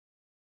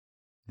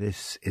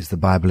This is the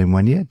Bible in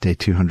 1 year, day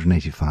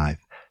 285.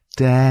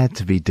 Dare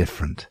to be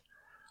different.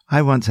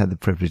 I once had the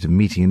privilege of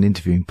meeting and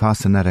interviewing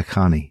Pastor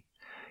Nadakani.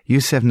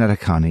 Yusef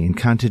Nadakani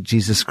encountered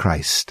Jesus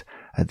Christ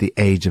at the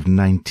age of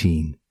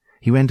 19.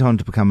 He went on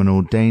to become an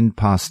ordained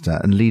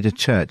pastor and lead a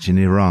church in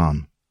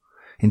Iran.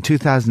 In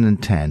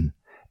 2010,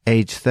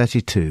 age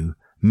 32,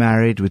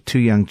 married with 2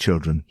 young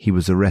children, he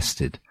was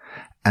arrested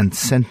and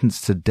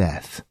sentenced to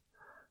death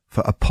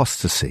for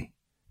apostasy,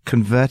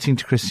 converting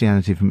to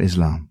Christianity from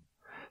Islam.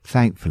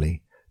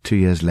 Thankfully, 2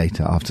 years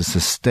later, after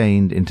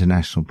sustained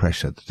international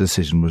pressure, the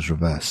decision was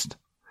reversed.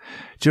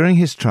 During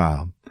his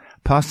trial,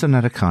 Pastor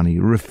Nadakani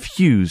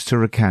refused to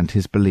recant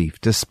his belief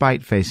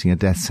despite facing a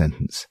death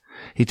sentence.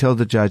 He told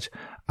the judge,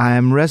 "I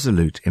am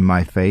resolute in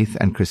my faith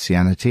and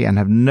Christianity and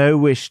have no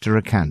wish to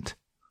recant."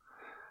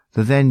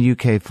 The then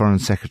UK Foreign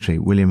Secretary,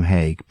 William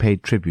Hague,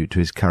 paid tribute to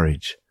his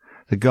courage.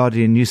 The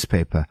Guardian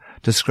newspaper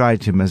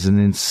described him as an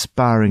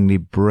inspiringly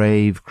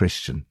brave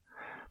Christian.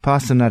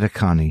 Pastor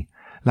Nadakani,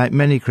 like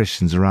many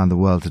Christians around the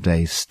world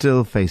today,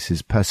 still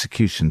faces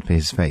persecution for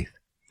his faith.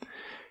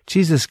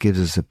 Jesus gives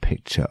us a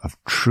picture of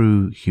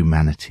true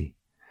humanity.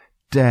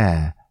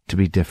 Dare to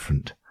be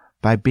different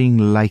by being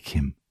like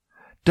him.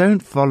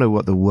 Don't follow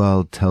what the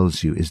world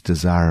tells you is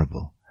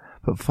desirable,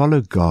 but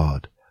follow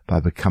God by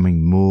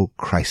becoming more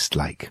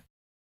Christ-like.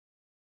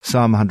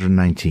 Psalm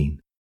 119.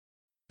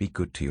 Be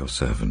good to your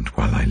servant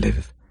while I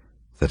live,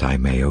 that I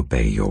may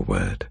obey your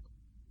word.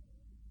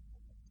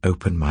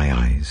 Open my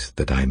eyes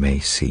that I may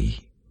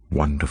see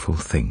wonderful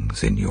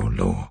things in your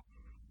law.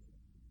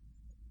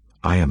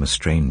 I am a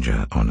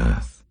stranger on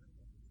earth.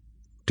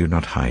 Do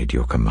not hide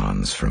your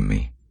commands from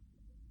me.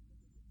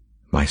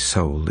 My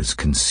soul is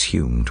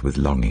consumed with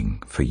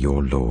longing for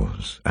your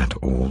laws at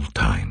all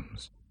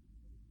times.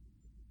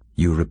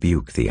 You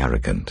rebuke the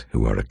arrogant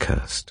who are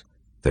accursed,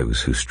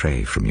 those who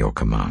stray from your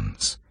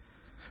commands.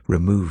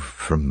 Remove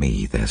from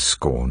me their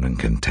scorn and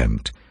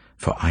contempt,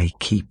 for I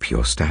keep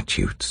your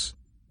statutes.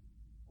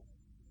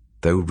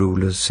 Though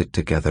rulers sit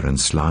together and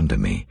slander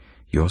me,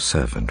 your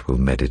servant will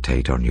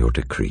meditate on your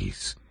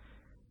decrees.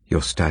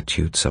 Your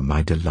statutes are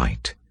my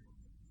delight.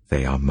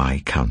 They are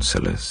my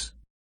counselors.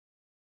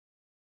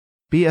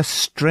 Be a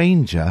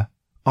stranger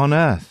on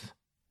earth.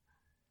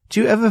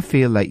 Do you ever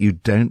feel like you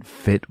don't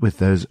fit with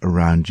those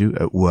around you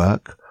at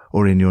work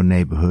or in your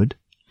neighborhood?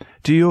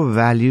 Do your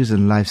values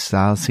and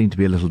lifestyle seem to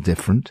be a little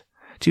different?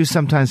 Do you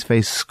sometimes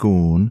face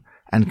scorn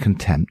and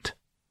contempt?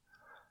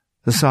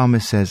 The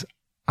psalmist says,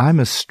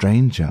 I'm a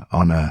stranger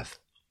on earth.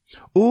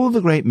 All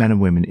the great men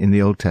and women in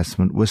the Old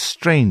Testament were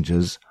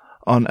strangers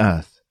on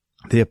earth.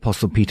 The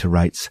Apostle Peter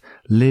writes,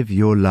 live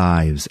your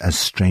lives as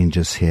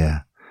strangers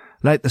here.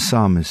 Like the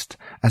psalmist,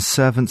 as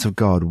servants of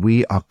God,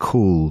 we are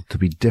called to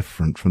be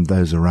different from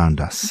those around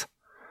us.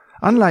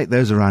 Unlike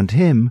those around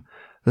him,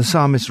 the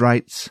psalmist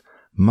writes,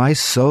 my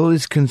soul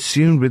is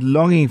consumed with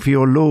longing for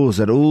your laws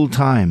at all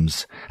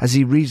times. As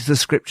he reads the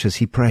scriptures,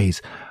 he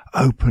prays,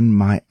 open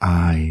my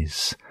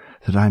eyes,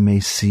 that I may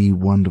see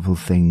wonderful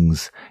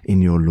things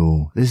in your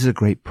law. This is a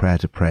great prayer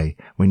to pray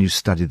when you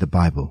study the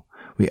Bible.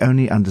 We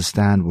only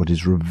understand what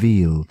is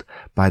revealed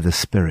by the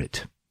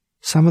Spirit.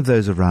 Some of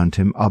those around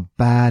him are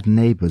bad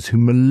neighbors who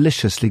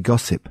maliciously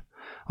gossip.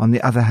 On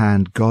the other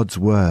hand, God's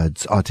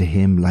words are to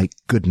him like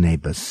good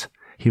neighbors.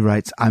 He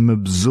writes, I'm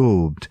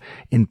absorbed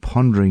in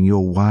pondering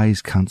your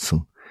wise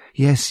counsel.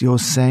 Yes, your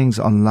sayings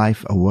on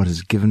life are what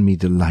has given me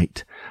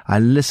delight. I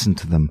listen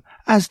to them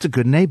as to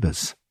good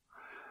neighbors.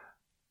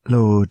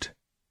 Lord,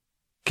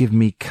 give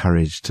me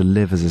courage to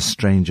live as a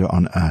stranger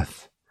on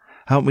earth.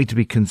 Help me to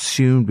be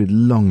consumed with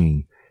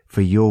longing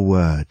for your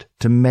word,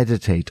 to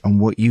meditate on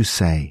what you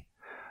say.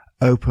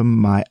 Open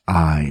my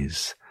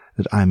eyes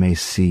that I may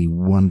see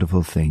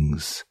wonderful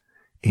things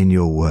in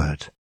your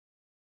word.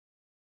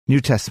 New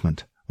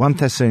Testament, 1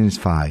 Thessalonians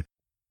 5.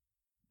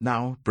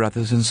 Now,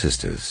 brothers and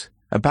sisters,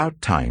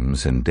 about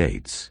times and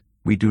dates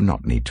we do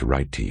not need to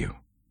write to you.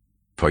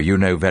 For you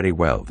know very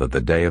well that the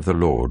day of the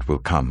Lord will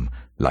come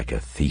like a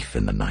thief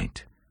in the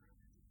night.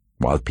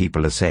 While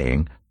people are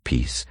saying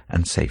peace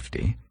and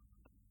safety,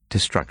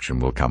 destruction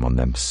will come on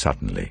them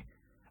suddenly,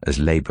 as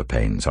labor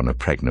pains on a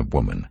pregnant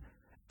woman,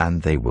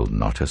 and they will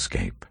not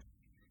escape.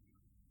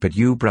 But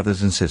you,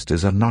 brothers and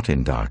sisters, are not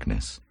in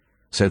darkness,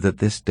 so that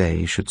this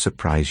day should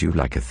surprise you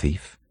like a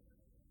thief.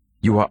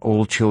 You are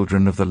all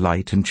children of the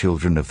light and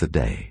children of the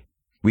day.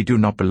 We do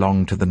not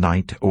belong to the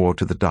night or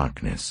to the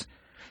darkness.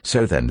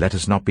 So then, let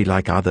us not be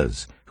like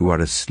others who are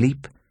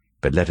asleep,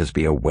 but let us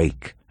be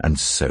awake and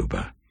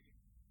sober.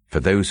 For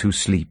those who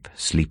sleep,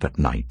 sleep at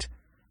night,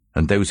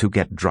 and those who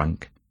get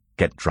drunk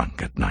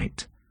at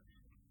night.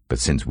 But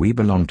since we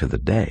belong to the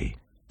day,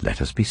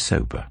 let us be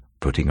sober,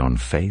 putting on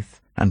faith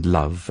and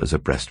love as a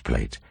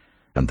breastplate,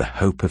 and the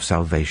hope of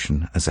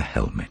salvation as a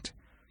helmet.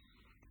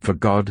 For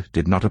God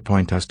did not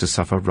appoint us to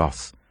suffer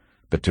wrath,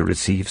 but to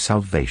receive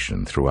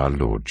salvation through our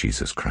Lord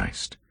Jesus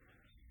Christ.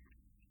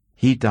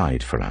 He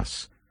died for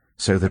us,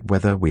 so that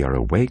whether we are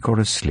awake or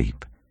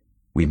asleep,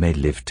 we may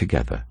live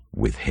together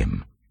with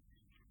him.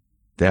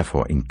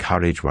 Therefore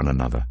encourage one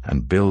another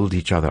and build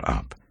each other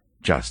up,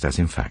 just as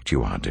in fact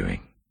you are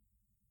doing.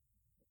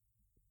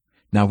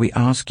 Now we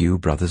ask you,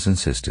 brothers and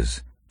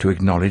sisters, to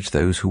acknowledge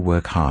those who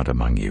work hard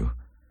among you,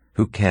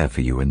 who care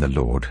for you in the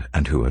Lord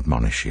and who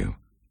admonish you.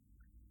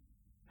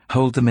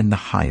 Hold them in the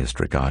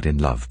highest regard in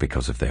love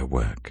because of their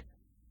work.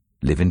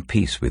 Live in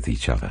peace with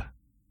each other.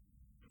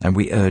 And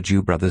we urge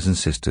you, brothers and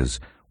sisters,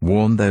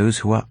 warn those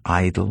who are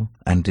idle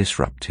and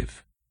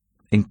disruptive.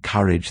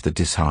 Encourage the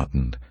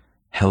disheartened.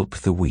 Help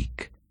the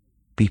weak.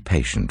 Be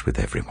patient with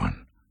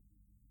everyone.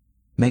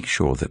 Make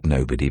sure that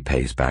nobody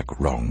pays back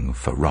wrong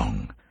for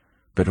wrong,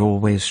 but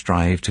always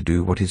strive to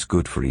do what is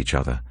good for each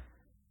other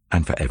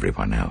and for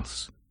everyone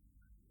else.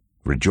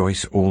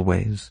 Rejoice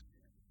always.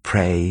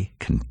 Pray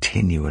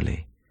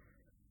continually.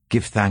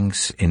 Give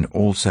thanks in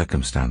all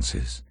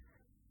circumstances,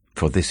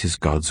 for this is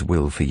God's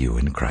will for you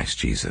in Christ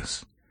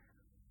Jesus.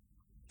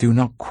 Do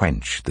not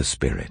quench the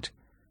Spirit.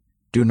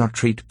 Do not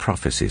treat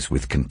prophecies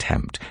with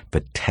contempt,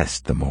 but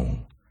test them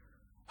all.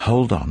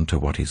 Hold on to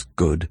what is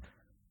good.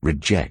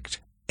 Reject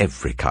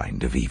every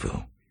kind of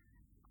evil.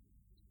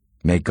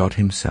 May God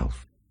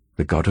himself,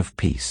 the God of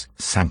peace,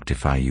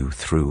 sanctify you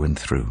through and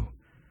through.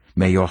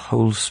 May your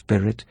whole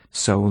spirit,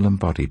 soul, and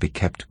body be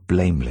kept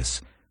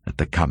blameless at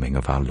the coming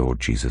of our Lord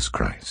Jesus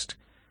Christ.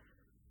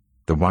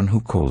 The one who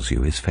calls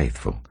you is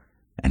faithful,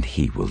 and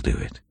he will do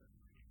it.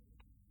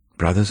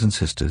 Brothers and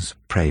sisters,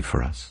 pray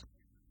for us.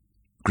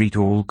 Greet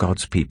all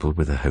God's people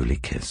with a holy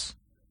kiss.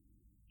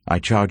 I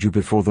charge you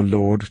before the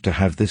Lord to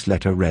have this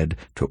letter read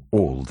to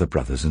all the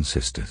brothers and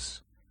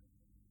sisters.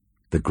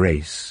 The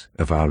grace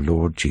of our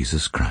Lord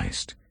Jesus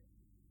Christ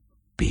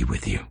be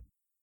with you.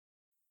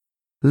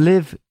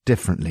 Live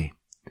differently.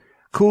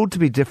 Called to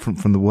be different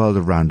from the world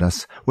around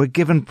us, we're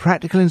given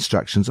practical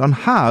instructions on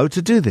how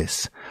to do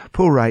this.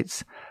 Paul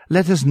writes,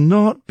 "Let us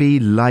not be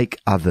like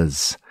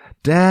others.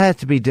 Dare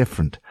to be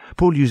different."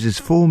 Paul uses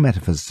 4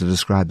 metaphors to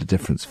describe the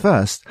difference.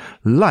 First,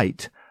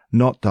 light,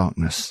 not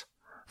darkness.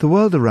 The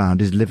world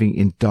around is living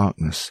in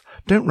darkness.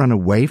 Don't run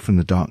away from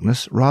the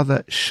darkness,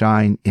 rather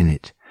shine in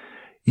it.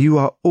 You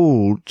are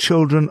all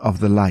children of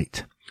the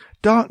light.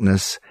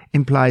 Darkness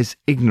implies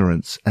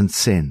ignorance and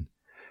sin.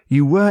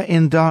 You were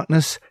in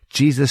darkness,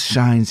 Jesus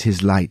shines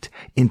his light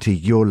into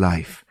your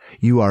life.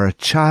 You are a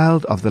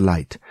child of the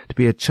light. To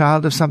be a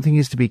child of something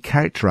is to be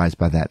characterized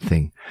by that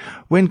thing.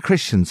 When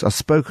Christians are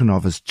spoken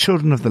of as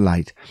children of the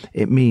light,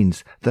 it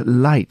means that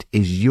light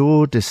is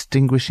your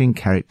distinguishing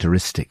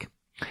characteristic.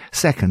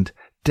 Second,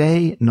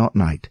 day, not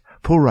night.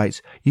 Paul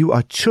writes, you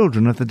are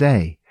children of the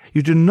day.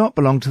 You do not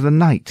belong to the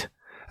night.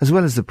 As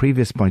well as the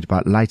previous point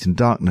about light and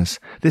darkness,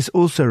 this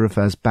also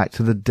refers back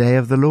to the day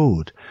of the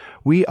Lord.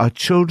 We are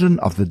children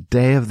of the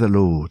day of the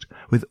Lord,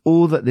 with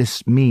all that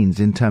this means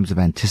in terms of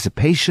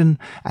anticipation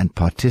and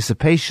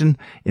participation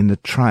in the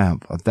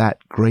triumph of that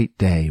great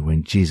day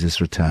when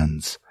Jesus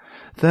returns.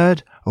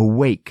 Third,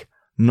 awake,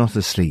 not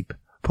asleep.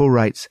 Paul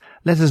writes,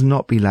 let us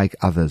not be like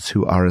others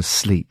who are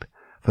asleep.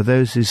 For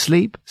those who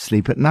sleep,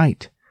 sleep at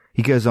night.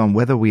 He goes on,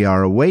 whether we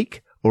are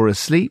awake or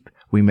asleep,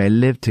 we may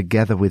live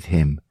together with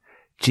him.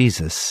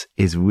 Jesus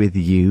is with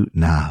you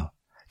now.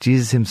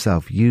 Jesus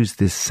himself used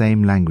this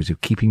same language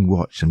of keeping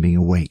watch and being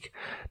awake.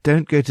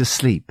 Don't go to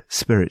sleep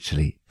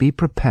spiritually. Be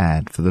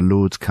prepared for the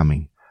Lord's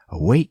coming,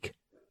 awake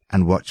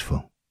and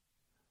watchful.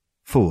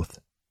 Fourth,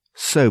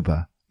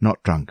 sober,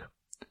 not drunk.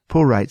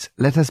 Paul writes,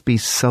 let us be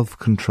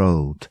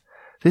self-controlled.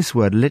 This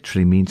word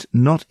literally means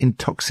not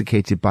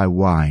intoxicated by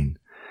wine.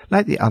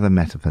 Like the other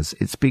metaphors,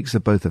 it speaks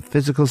of both a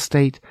physical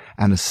state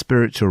and a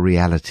spiritual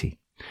reality.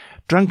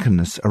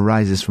 Drunkenness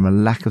arises from a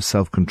lack of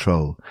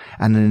self-control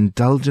and an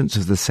indulgence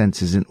of the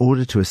senses in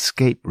order to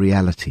escape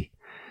reality.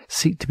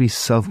 Seek to be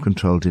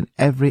self-controlled in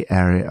every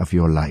area of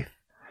your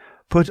life.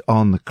 Put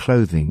on the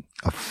clothing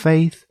of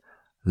faith,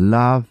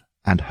 love,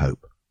 and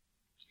hope.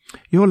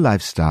 Your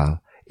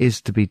lifestyle is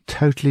to be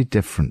totally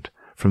different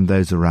from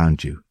those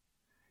around you.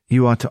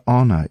 You are to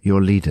honor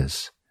your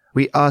leaders.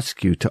 We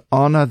ask you to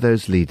honor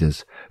those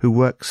leaders who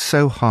work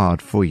so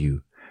hard for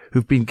you,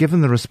 who've been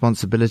given the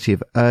responsibility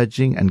of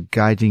urging and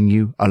guiding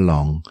you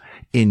along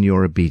in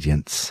your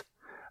obedience.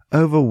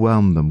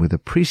 Overwhelm them with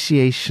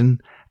appreciation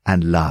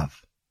and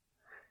love.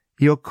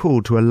 You're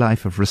called to a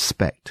life of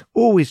respect.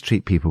 Always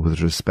treat people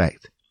with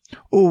respect.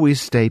 Always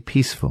stay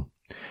peaceful.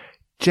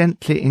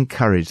 Gently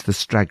encourage the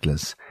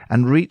stragglers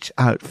and reach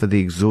out for the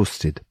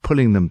exhausted,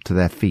 pulling them to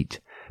their feet.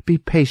 Be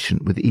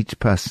patient with each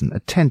person,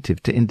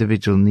 attentive to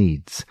individual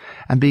needs,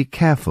 and be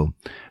careful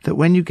that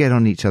when you get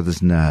on each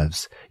other's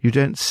nerves, you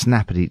don't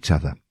snap at each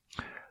other.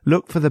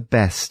 Look for the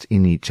best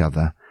in each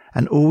other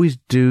and always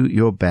do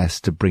your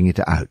best to bring it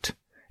out.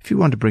 If you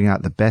want to bring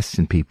out the best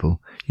in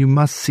people, you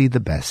must see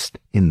the best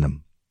in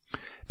them.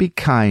 Be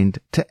kind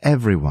to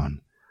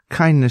everyone.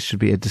 Kindness should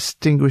be a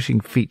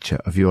distinguishing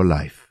feature of your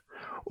life.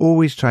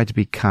 Always try to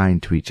be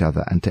kind to each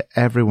other and to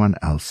everyone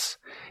else.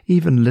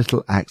 Even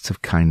little acts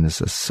of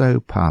kindness are so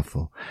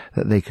powerful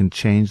that they can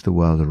change the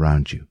world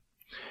around you.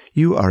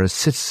 You are a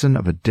citizen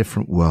of a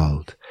different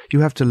world. You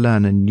have to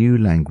learn a new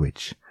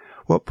language.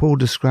 What Paul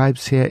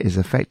describes here is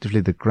effectively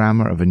the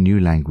grammar of a new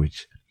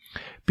language.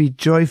 Be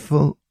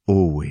joyful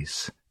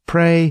always.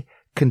 Pray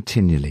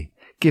continually.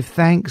 Give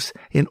thanks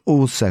in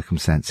all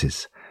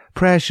circumstances.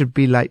 Prayer should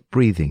be like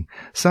breathing,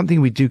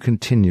 something we do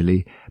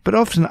continually, but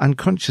often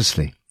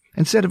unconsciously.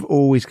 Instead of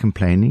always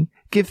complaining,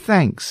 give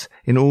thanks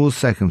in all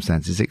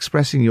circumstances,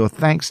 expressing your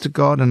thanks to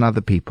God and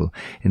other people,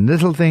 in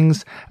little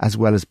things as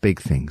well as big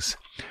things.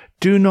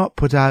 Do not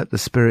put out the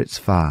Spirit's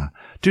fire.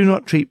 Do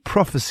not treat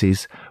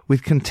prophecies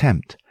with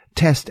contempt.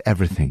 Test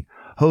everything.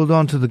 Hold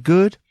on to the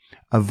good.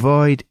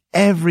 Avoid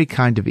every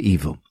kind of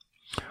evil.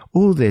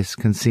 All this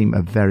can seem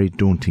a very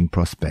daunting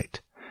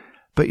prospect.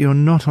 But you're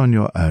not on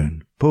your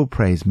own. Paul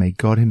prays, may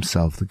God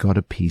himself, the God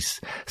of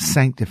peace,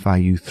 sanctify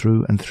you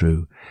through and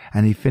through.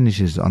 And he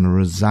finishes on a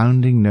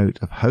resounding note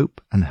of hope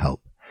and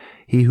help.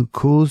 He who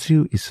calls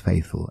you is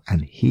faithful,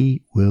 and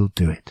he will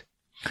do it.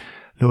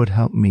 Lord,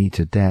 help me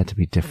to dare to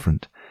be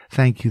different.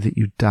 Thank you that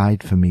you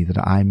died for me,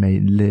 that I may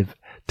live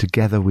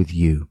together with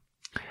you.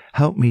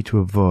 Help me to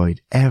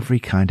avoid every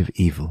kind of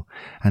evil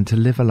and to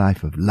live a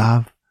life of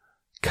love,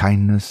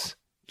 kindness,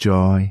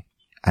 joy,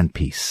 and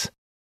peace.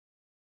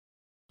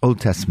 Old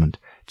Testament,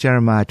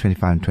 Jeremiah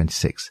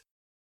 25:26.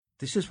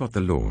 This is what the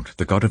Lord,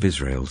 the God of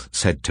Israel,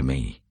 said to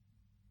me.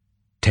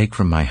 Take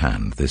from my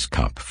hand this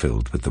cup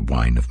filled with the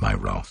wine of my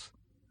wrath,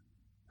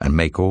 and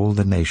make all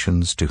the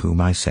nations to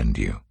whom I send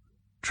you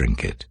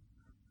drink it.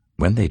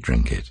 When they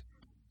drink it,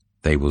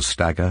 they will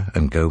stagger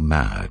and go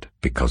mad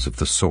because of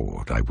the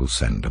sword I will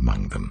send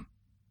among them.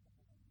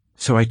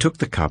 So I took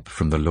the cup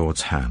from the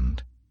Lord's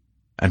hand,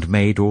 and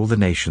made all the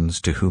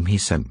nations to whom he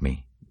sent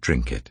me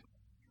drink it.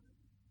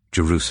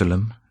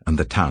 Jerusalem and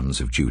the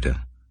towns of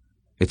Judah,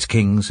 its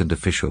kings and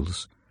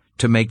officials,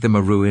 to make them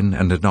a ruin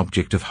and an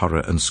object of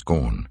horror and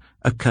scorn,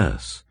 a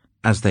curse,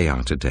 as they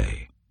are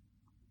today.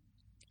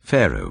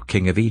 Pharaoh,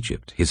 king of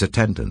Egypt, his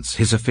attendants,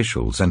 his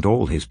officials, and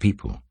all his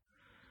people,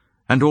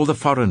 and all the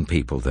foreign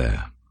people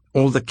there,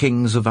 all the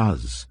kings of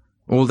Uz,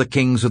 all the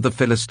kings of the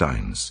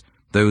Philistines,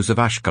 those of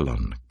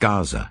Ashkelon,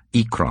 Gaza,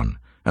 Ekron,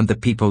 and the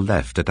people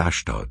left at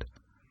Ashdod,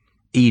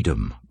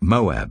 Edom,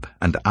 Moab,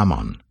 and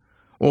Ammon,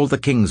 all the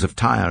kings of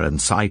Tyre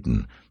and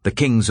Sidon, the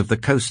kings of the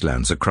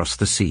coastlands across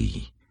the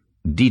sea,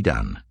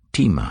 Dedan,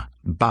 Tema,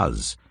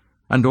 Buz,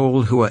 and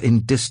all who are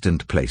in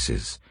distant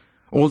places,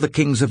 all the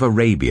kings of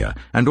Arabia,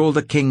 and all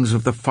the kings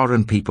of the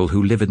foreign people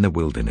who live in the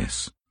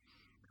wilderness,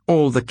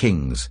 all the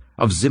kings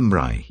of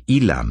Zimri,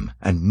 Elam,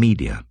 and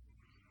Media,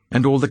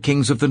 and all the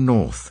kings of the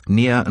north,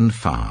 near and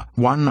far,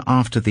 one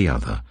after the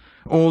other,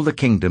 all the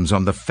kingdoms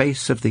on the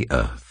face of the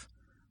earth.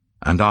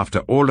 And after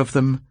all of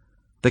them,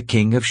 the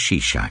king of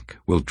Shishak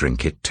will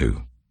drink it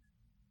too.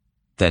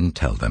 Then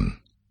tell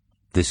them,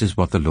 this is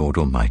what the Lord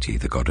Almighty,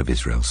 the God of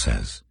Israel,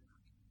 says.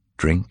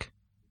 Drink,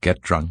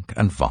 get drunk,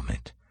 and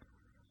vomit,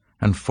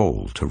 and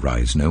fall to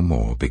rise no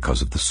more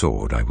because of the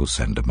sword I will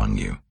send among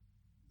you.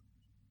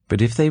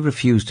 But if they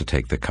refuse to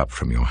take the cup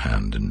from your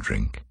hand and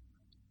drink,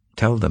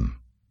 tell them,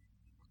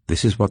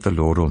 this is what the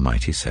Lord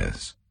Almighty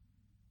says.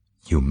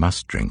 You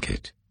must drink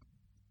it.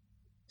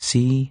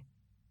 See,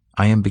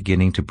 I am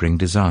beginning to bring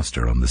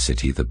disaster on the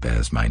city that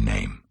bears my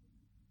name.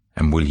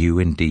 And will you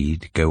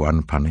indeed go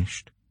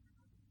unpunished?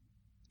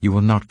 You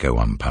will not go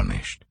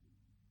unpunished,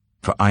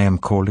 for I am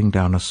calling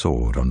down a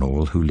sword on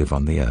all who live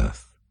on the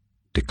earth,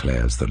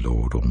 declares the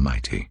Lord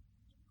Almighty.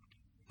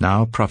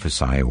 Now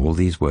prophesy all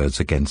these words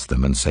against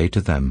them, and say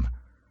to them,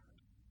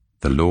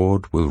 the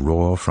Lord will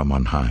roar from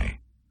on high.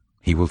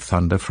 He will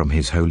thunder from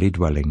his holy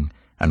dwelling,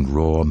 and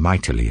roar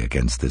mightily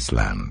against this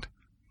land.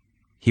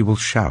 He will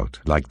shout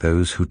like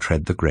those who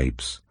tread the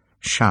grapes,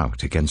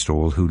 shout against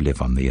all who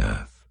live on the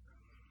earth.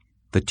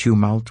 The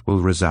tumult will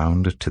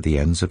resound to the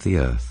ends of the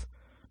earth,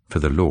 for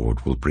the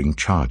Lord will bring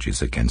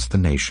charges against the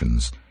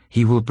nations.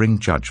 He will bring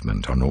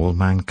judgment on all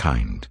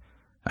mankind,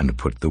 and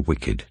put the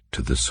wicked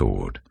to the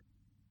sword,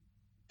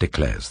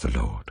 declares the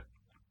Lord.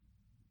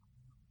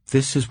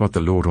 This is what the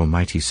Lord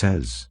Almighty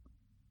says.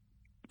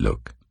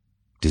 Look,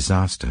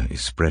 disaster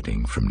is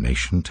spreading from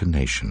nation to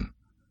nation.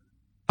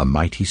 A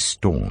mighty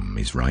storm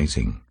is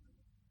rising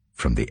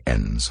from the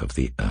ends of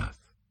the earth.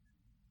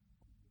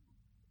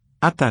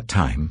 At that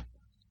time,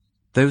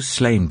 those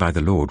slain by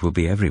the Lord will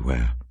be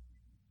everywhere,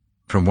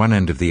 from one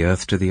end of the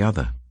earth to the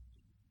other.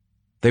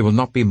 They will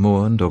not be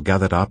mourned or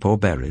gathered up or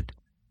buried,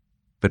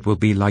 but will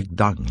be like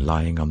dung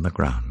lying on the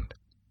ground.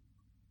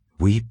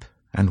 Weep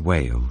and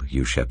wail,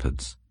 you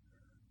shepherds.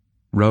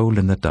 Roll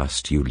in the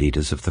dust, you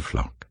leaders of the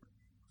flock,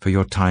 for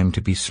your time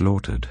to be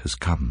slaughtered has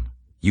come.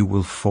 You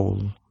will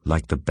fall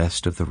like the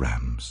best of the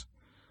rams.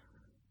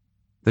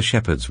 The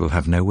shepherds will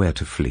have nowhere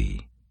to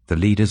flee, the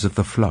leaders of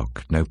the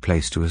flock no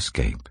place to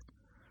escape.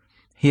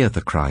 Hear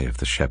the cry of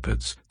the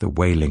shepherds, the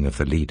wailing of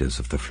the leaders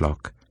of the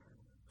flock,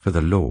 for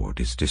the Lord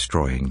is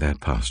destroying their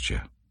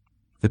pasture.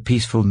 The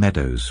peaceful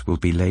meadows will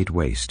be laid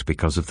waste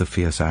because of the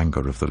fierce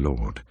anger of the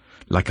Lord.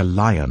 Like a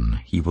lion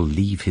he will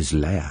leave his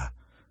lair,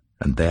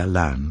 and their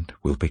land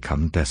will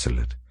become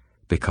desolate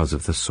because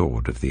of the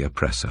sword of the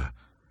oppressor,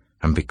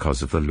 and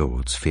because of the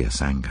Lord's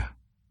fierce anger.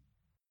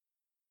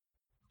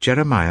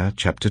 Jeremiah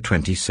chapter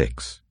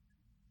 26.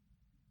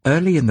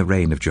 Early in the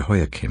reign of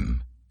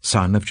Jehoiakim,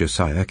 son of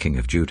Josiah king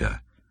of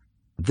Judah,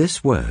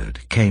 this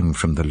word came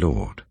from the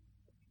Lord.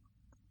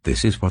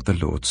 This is what the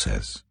Lord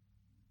says.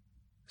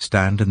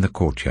 Stand in the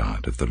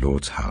courtyard of the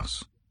Lord's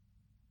house,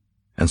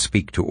 and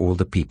speak to all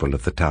the people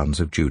of the towns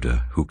of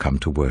Judah who come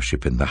to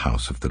worship in the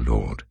house of the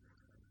Lord.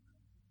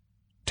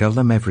 Tell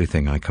them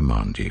everything I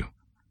command you.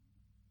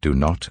 Do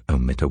not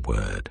omit a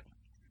word.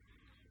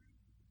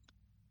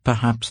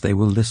 Perhaps they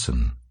will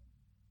listen,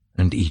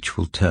 and each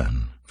will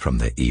turn from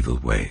their evil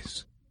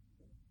ways.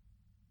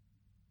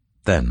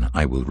 Then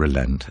I will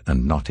relent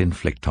and not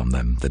inflict on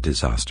them the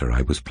disaster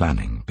I was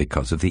planning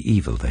because of the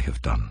evil they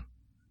have done.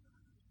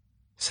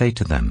 Say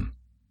to them,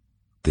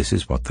 this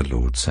is what the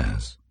Lord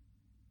says.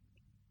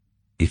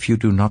 If you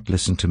do not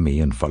listen to me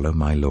and follow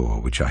my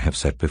law which I have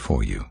set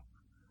before you,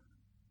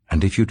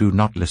 and if you do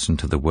not listen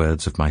to the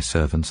words of my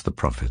servants the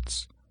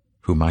prophets,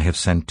 whom I have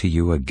sent to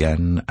you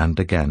again and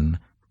again,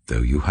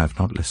 though you have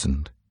not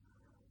listened,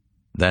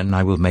 then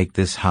I will make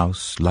this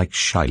house like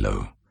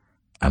Shiloh,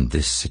 and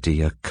this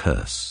city a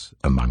curse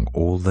among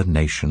all the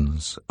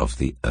nations of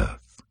the earth.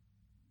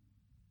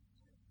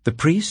 The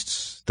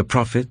priests, the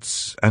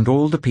prophets, and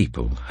all the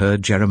people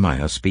heard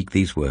Jeremiah speak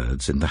these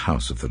words in the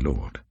house of the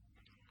Lord.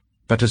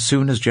 But as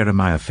soon as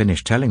Jeremiah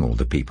finished telling all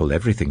the people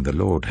everything the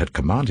Lord had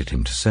commanded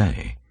him to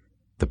say,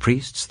 the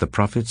priests, the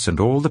prophets, and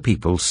all the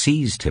people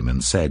seized him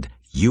and said,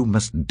 "You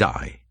must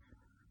die.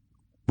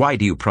 Why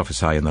do you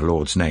prophesy in the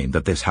Lord's name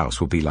that this house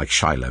will be like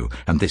Shiloh,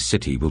 and this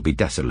city will be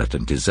desolate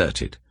and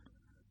deserted?"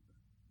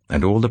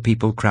 And all the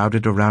people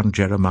crowded around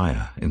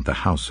Jeremiah in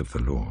the house of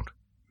the Lord.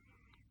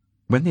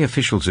 When the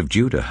officials of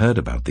Judah heard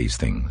about these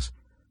things,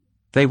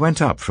 they went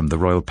up from the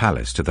royal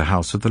palace to the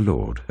house of the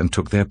Lord and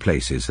took their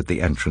places at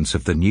the entrance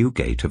of the new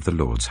gate of the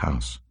Lord's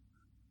house.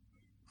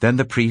 Then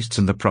the priests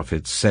and the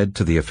prophets said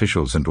to the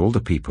officials and all the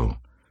people,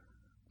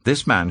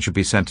 "This man should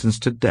be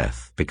sentenced to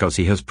death because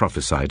he has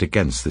prophesied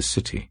against this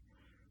city.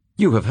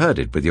 You have heard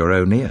it with your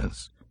own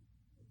ears."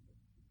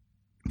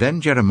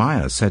 Then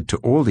Jeremiah said to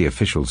all the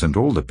officials and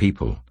all the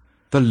people,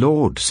 "The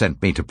Lord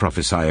sent me to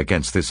prophesy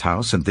against this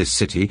house and this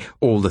city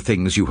all the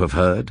things you have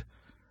heard.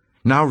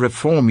 Now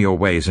reform your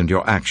ways and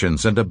your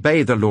actions and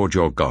obey the Lord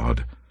your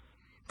God.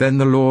 Then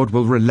the Lord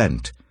will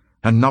relent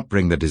and not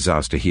bring the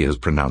disaster he has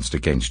pronounced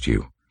against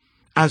you.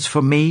 As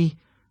for me,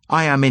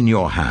 I am in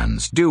your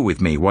hands. Do with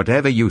me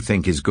whatever you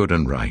think is good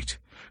and right.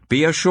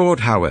 Be assured,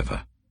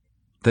 however,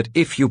 that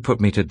if you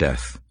put me to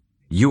death,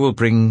 you will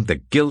bring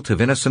the guilt of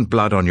innocent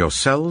blood on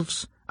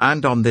yourselves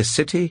and on this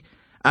city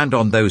and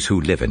on those who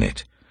live in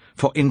it.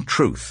 For in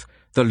truth,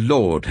 the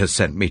Lord has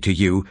sent me to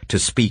you to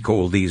speak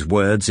all these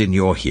words in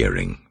your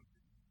hearing."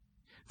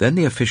 Then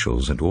the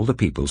officials and all the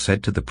people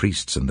said to the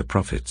priests and the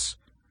prophets,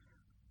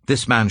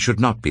 "This man should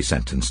not be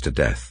sentenced to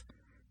death.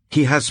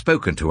 He has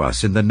spoken to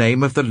us in the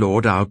name of the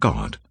Lord our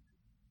God."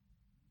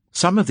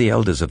 Some of the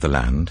elders of the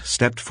land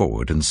stepped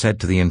forward and said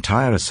to the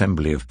entire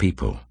assembly of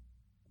people,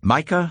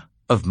 "Micah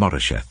of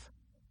Moresheth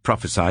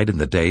prophesied in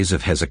the days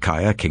of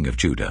Hezekiah king of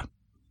Judah.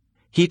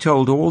 He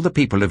told all the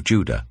people of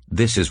Judah,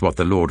 'This is what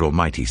the Lord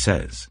Almighty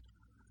says.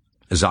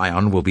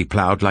 Zion will be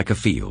plowed like a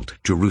field,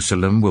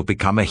 Jerusalem will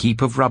become a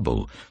heap of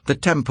rubble, the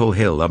Temple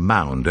Hill a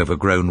mound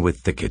overgrown with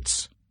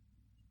thickets.'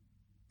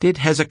 Did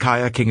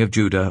Hezekiah king of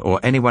Judah or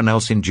anyone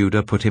else in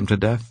Judah put him to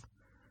death?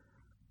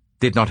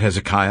 Did not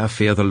Hezekiah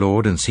fear the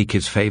Lord and seek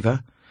his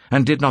favor?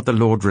 And did not the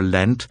Lord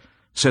relent,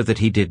 so that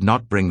he did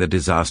not bring the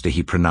disaster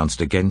he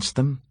pronounced against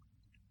them?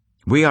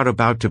 We are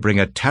about to bring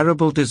a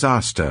terrible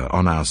disaster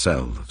on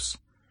ourselves."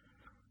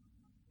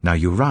 Now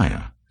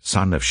Uriah,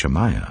 son of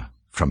Shemaiah,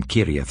 from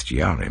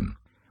Kiriath-Jearim,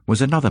 was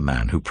another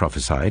man who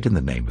prophesied in the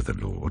name of the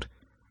Lord.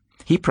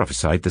 He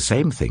prophesied the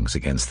same things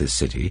against this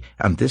city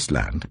and this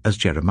land as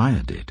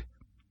Jeremiah did.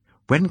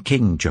 When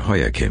King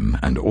Jehoiakim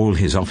and all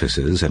his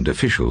officers and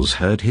officials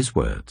heard his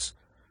words,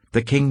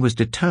 the king was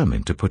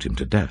determined to put him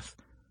to death.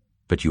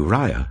 But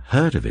Uriah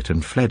heard of it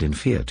and fled in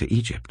fear to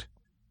Egypt.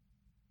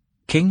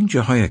 King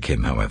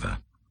Jehoiakim, however,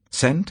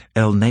 sent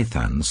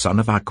Elnathan, son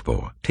of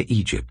Achbor, to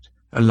Egypt,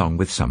 along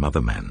with some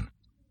other men.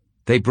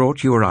 They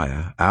brought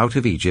Uriah out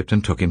of Egypt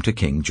and took him to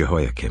King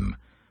Jehoiakim,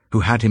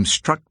 who had him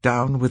struck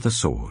down with a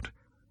sword,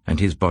 and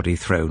his body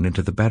thrown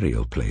into the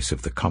burial place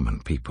of the common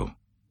people.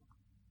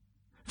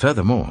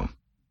 Furthermore,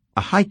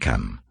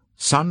 Ahikam,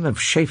 son of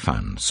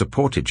Shaphan,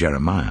 supported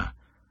Jeremiah,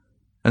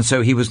 and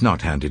so he was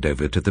not handed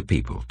over to the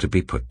people to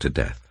be put to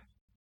death.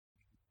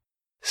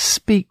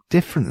 Speak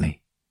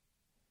differently.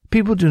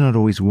 People do not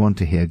always want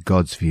to hear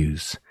God's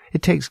views.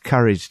 It takes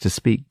courage to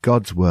speak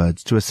God's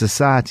words to a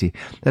society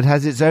that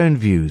has its own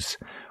views,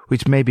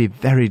 which may be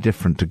very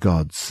different to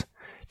God's.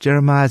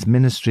 Jeremiah's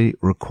ministry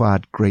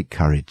required great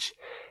courage.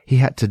 He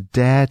had to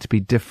dare to be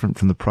different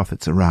from the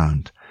prophets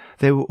around.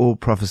 They were all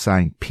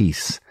prophesying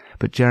peace,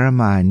 but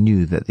Jeremiah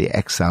knew that the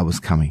exile was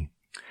coming.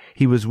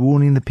 He was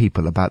warning the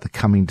people about the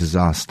coming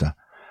disaster.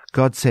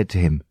 God said to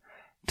him,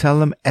 "Tell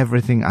them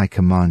everything I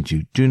command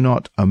you. Do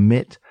not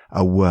omit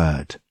a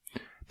word.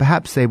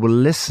 Perhaps they will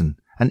listen,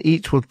 and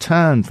each will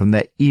turn from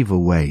their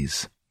evil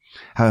ways."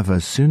 However,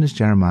 as soon as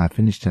Jeremiah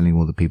finished telling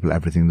all the people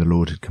everything the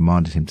Lord had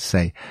commanded him to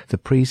say, the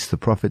priests, the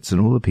prophets,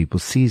 and all the people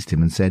seized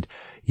him and said,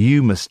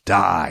 "You must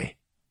die."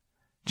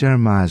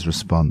 Jeremiah's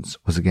response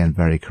was again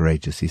very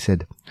courageous. He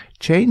said,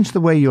 "Change the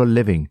way you're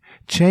living.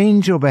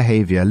 Change your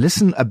behavior.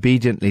 Listen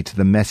obediently to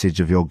the message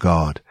of your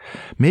God.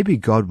 Maybe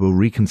God will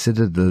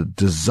reconsider the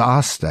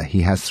disaster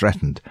he has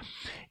threatened.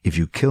 If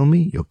you kill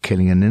me, you're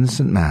killing an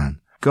innocent man.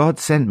 God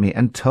sent me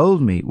and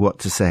told me what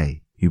to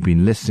say. You've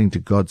been listening to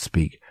God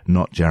speak,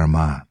 not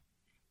Jeremiah."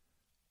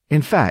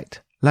 In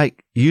fact,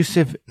 like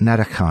Yusuf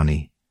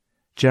Nadakani,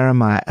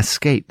 Jeremiah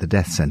escaped the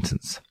death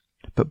sentence.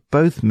 But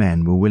both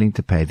men were willing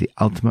to pay the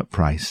ultimate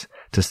price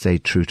to stay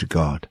true to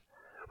God.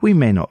 We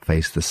may not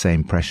face the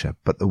same pressure,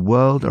 but the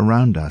world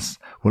around us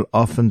will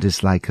often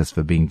dislike us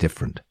for being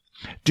different.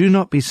 Do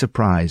not be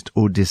surprised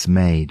or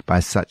dismayed by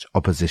such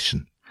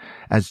opposition.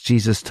 As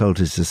Jesus told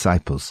his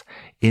disciples,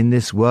 "In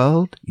this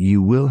world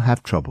you will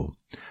have trouble."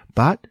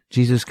 But,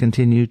 Jesus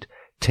continued,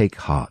 "Take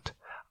heart.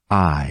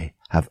 I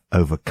have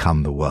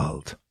overcome the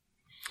world."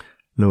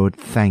 Lord,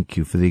 thank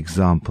you for the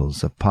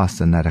examples of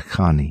Pastor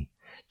Nadakani,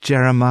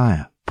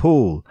 Jeremiah,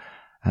 Paul,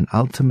 and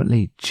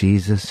ultimately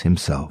Jesus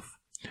himself,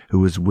 who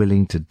was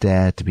willing to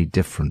dare to be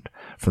different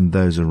from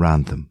those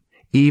around them,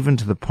 even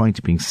to the point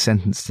of being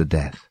sentenced to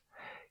death.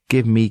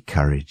 Give me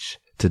courage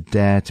to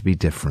dare to be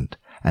different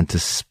and to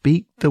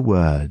speak the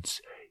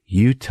words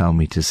you tell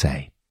me to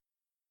say.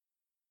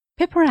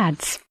 Pippa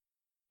adds,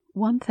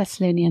 1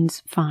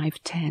 Thessalonians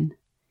 5:10.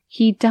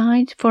 He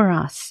died for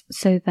us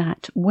so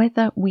that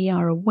whether we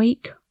are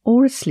awake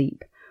or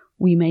asleep,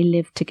 we may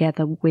live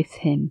together with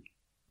him.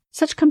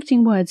 Such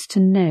comforting words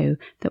to know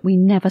that we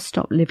never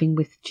stop living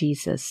with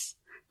Jesus.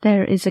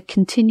 There is a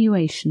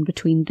continuation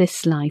between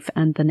this life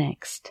and the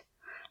next.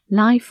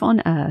 Life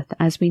on earth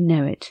as we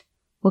know it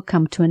will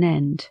come to an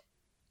end,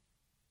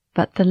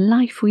 but the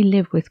life we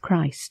live with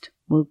Christ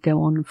will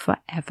go on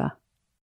forever.